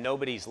things when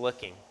nobody's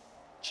looking.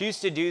 Choose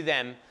to do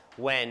them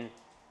when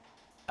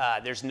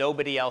there's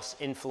nobody else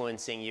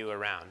influencing you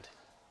around.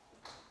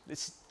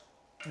 This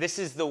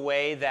is the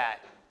way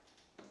that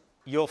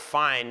you'll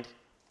find,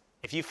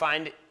 if you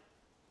find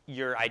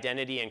your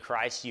identity in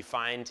Christ, you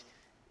find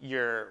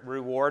your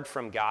reward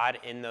from God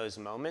in those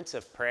moments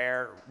of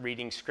prayer,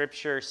 reading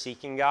scripture,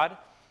 seeking God,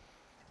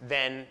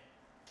 then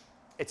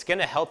it's going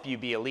to help you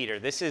be a leader.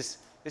 This is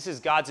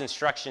God's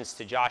instructions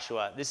to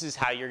Joshua. This is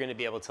how you're going to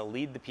be able to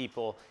lead the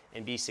people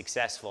and be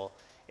successful,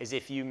 is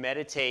if you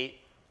meditate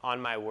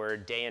on my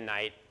word day and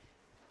night.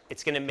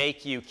 It's going to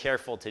make you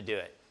careful to do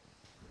it.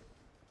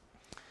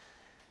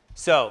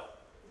 So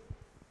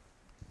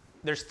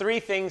there's three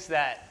things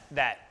that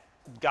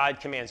God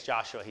commands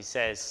Joshua. He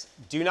says,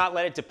 do not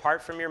let it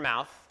depart from your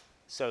mouth.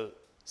 So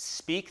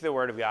speak the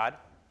word of God,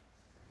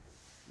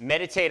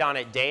 meditate on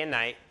it day and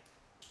night,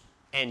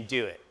 and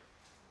do it.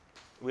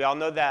 We all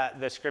know that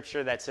the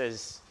scripture that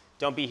says,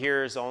 don't be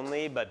hearers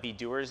only, but be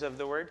doers of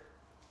the word.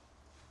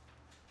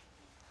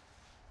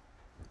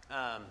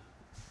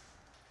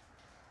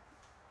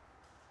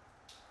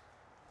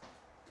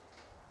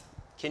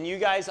 Can you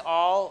guys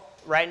all,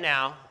 right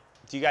now,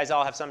 do you guys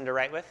all have something to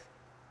write with?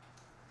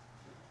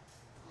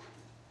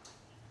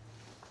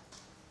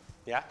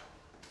 Yeah?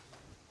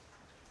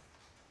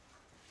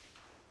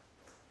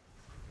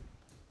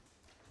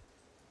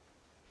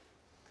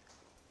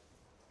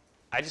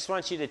 I just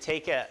want you to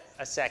take a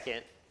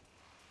second,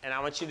 and I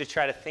want you to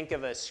try to think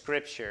of a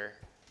scripture.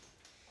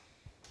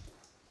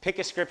 Pick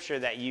a scripture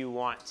that you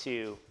want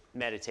to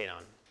meditate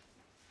on.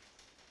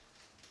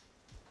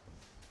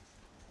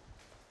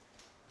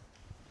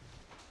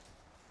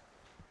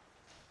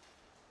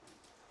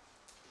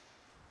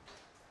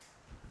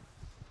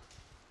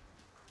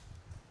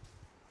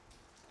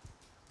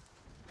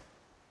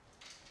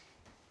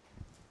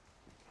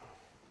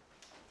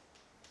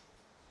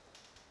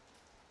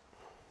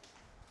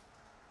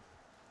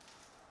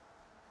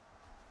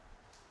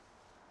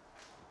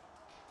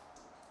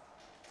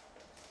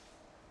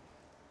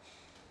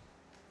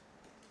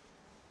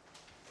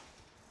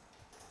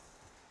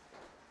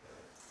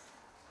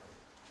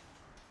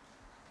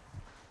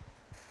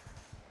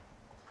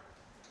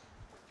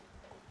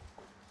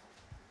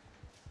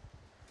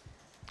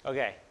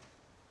 Okay.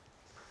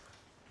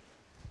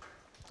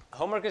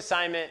 Homework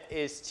assignment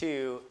is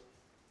to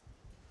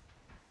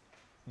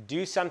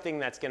do something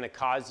that's going to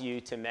cause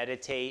you to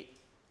meditate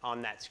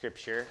on that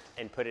scripture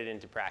and put it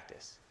into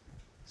practice.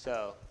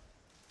 So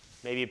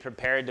maybe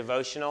prepare a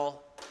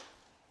devotional,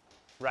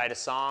 write a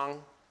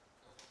song.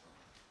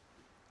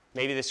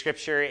 Maybe the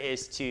scripture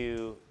is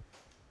to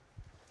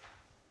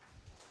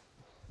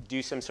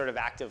do some sort of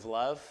act of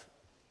love.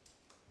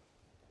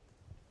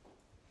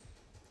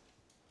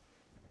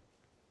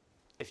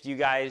 If you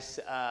guys,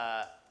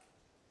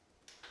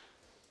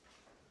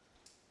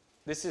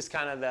 this is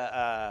kind of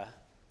the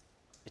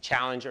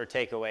challenge or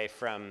takeaway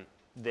from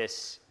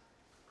this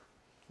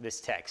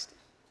text.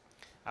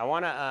 I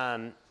want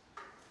to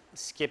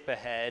skip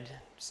ahead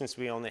since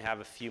we only have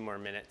a few more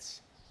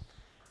minutes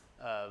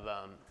of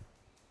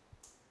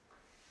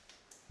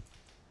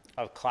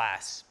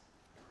class.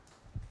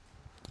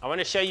 I want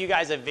to show you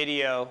guys a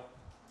video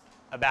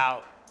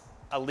about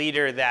a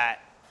leader that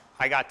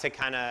I got to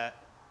kind of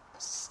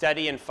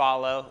study and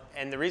follow.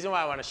 And the reason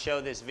why I want to show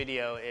this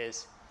video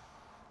is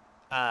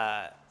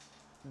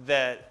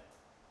the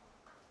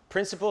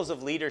principles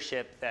of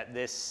leadership that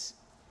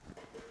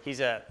he's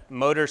a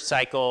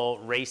motorcycle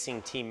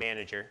racing team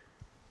manager.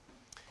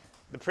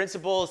 The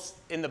principles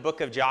in the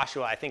book of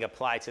Joshua, I think,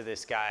 apply to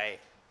this guy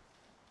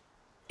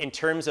in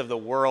terms of the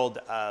world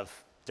of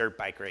dirt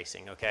bike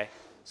racing, okay?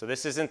 So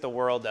this isn't the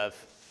world of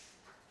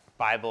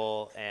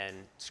Bible and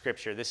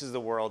scripture. This is the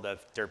world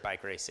of dirt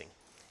bike racing.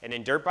 And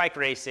in dirt bike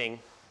racing,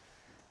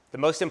 the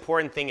most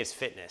important thing is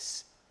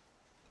fitness.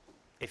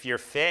 If you're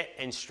fit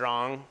and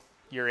strong,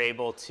 you're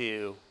able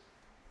to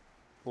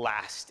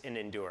last and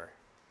endure.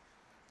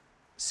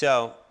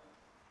 So,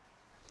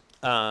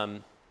 yeah.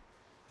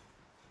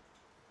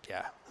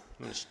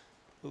 I'm just,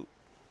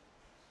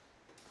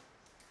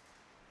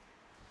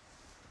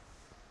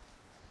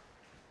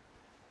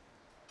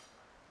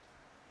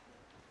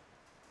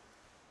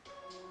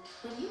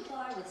 When you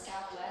fly with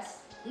Southwest,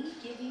 we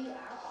give you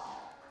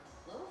alcohol.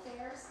 Low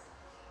fares,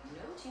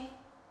 no change.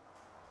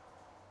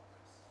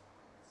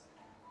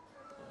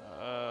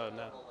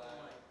 no.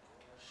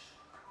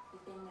 The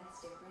thing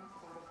that's different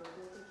about a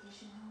Virgo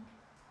vacation home,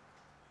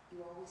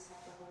 you always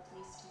have the whole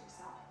place to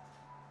yourself.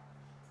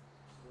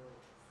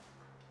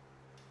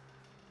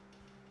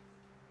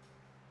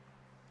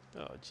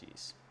 Oh,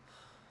 jeez.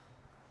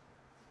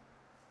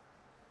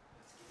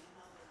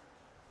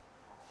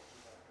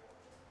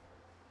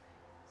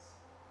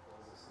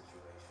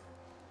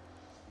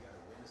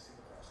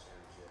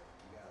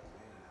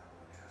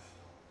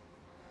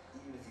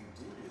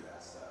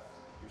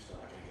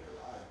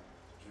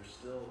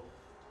 Still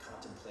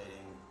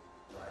contemplating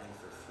riding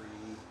for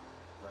free,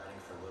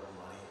 riding for little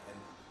money, and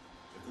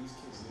if these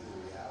kids knew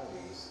the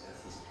realities, and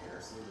if these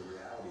parents knew the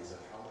realities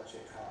of how much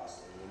it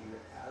costs, and when you're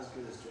as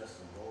good as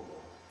Justin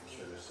Bogle, I'm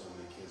sure there's so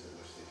many kids that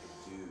wish they could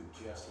do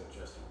just what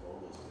Justin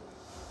Bogle's doing.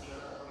 Yeah,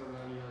 under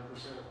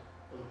 99%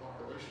 of the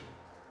population.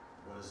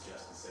 What does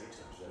Justin say to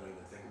them? They don't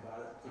even think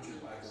about it? Put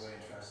your bike away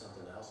and try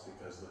something else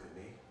because look at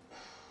me.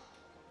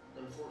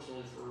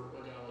 Unfortunately for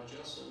a guy like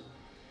Justin,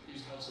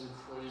 he's had some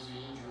crazy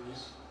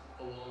injuries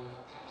along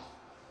that path,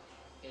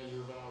 and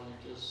your value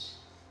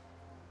just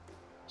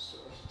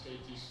starts to take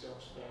these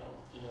steps down,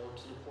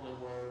 to the point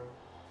where,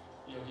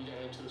 he got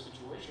into a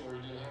situation where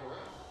he didn't have a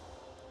ride.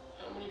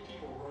 How many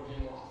people wrote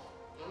him off?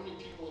 How many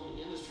people in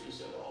the industry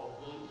said, oh,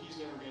 he's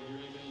never going to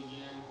do anything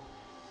again,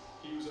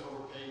 he was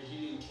overpaid,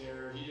 he didn't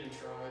care, he didn't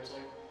try. It's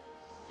like,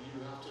 you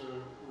have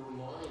to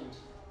remind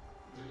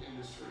the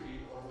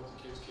industry of what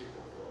the kid's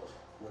capable of.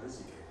 What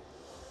is he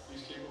capable of?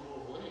 He's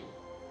capable of winning.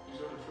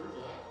 He's already proved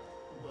that.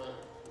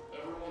 But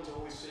everyone's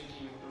always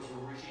thinking there's a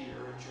Ricky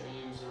or a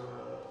James or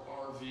a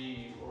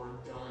RV or a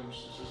Guns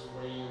that's just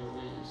waiting in the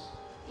wings.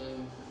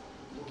 Then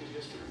look at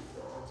history.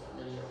 There aren't that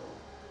many of them.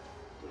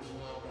 There's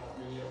not that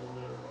many of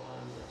them that are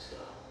behind the next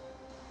guy.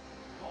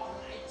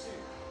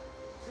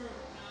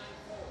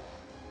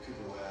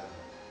 Cooper Webb,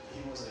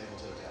 he wasn't able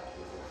to adapt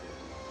to the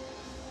 450.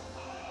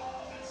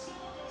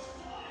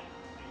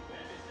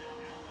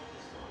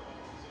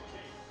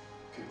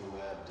 Cooper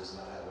Webb does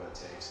not have what it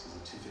takes. He's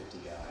a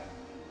 250 guy.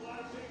 A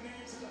lot of big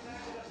names in the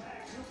back of the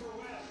pack. Cooper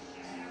Webb,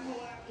 a half a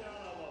lap down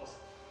almost.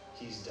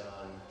 He's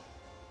done.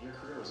 Your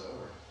career was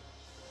over.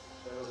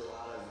 There was a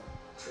lot of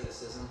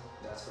criticism,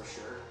 that's for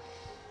sure.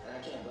 And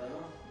I can't blame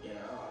him.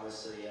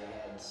 Obviously I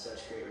had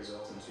such great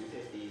results in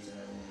 250s, and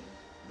then,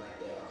 like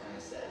they all kind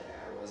of said,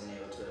 I wasn't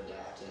able to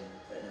adapt.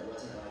 And it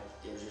wasn't like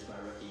it was just my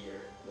rookie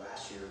year.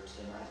 Last year,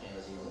 in my opinion,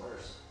 was even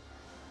worse.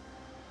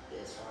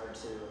 It's hard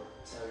to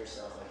tell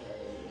yourself, like,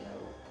 hey,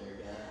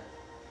 you're gonna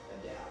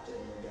adapt and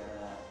you're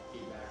gonna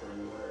be back where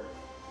you were.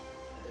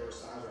 And there were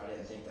times where I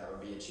didn't think that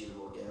would be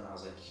achievable again. I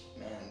was like,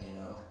 man,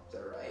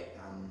 they're right.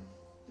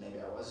 Maybe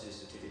I was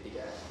just a 250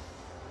 guy.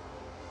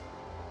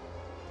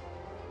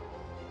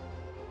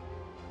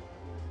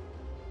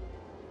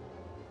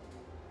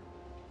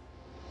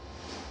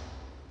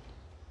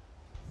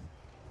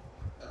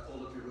 I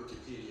pulled up your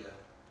Wikipedia.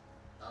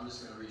 I'm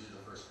just going to read you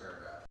the first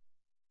paragraph.